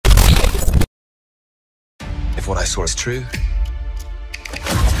If what I saw is true,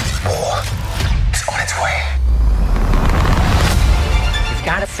 war is on its way. We've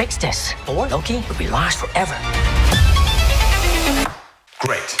got to fix this, or Loki will be lost forever.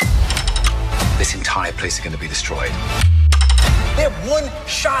 Great. This entire place is going to be destroyed. They have one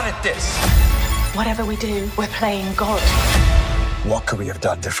shot at this. Whatever we do, we're playing God. What could we have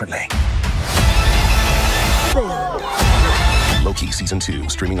done differently? Loki Season 2,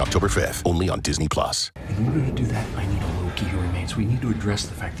 streaming October 5th, only on Disney+. In order to do that, I need a Loki who remains. We need to address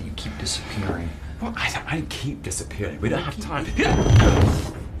the fact that you keep disappearing. Well, I keep disappearing. We don't have time to...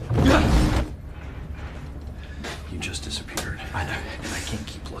 You just disappeared. I know. And I can't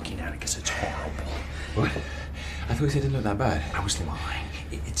keep looking at it because it's horrible. What? I thought you said it didn't look that bad. I was lying.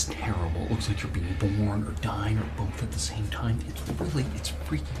 It's terrible. It looks like you're being born or dying or both at the same time. It's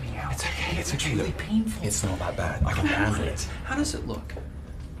freaking me out. It's okay. It's okay. It's really painful. It's not that bad. I can handle it. How does it look?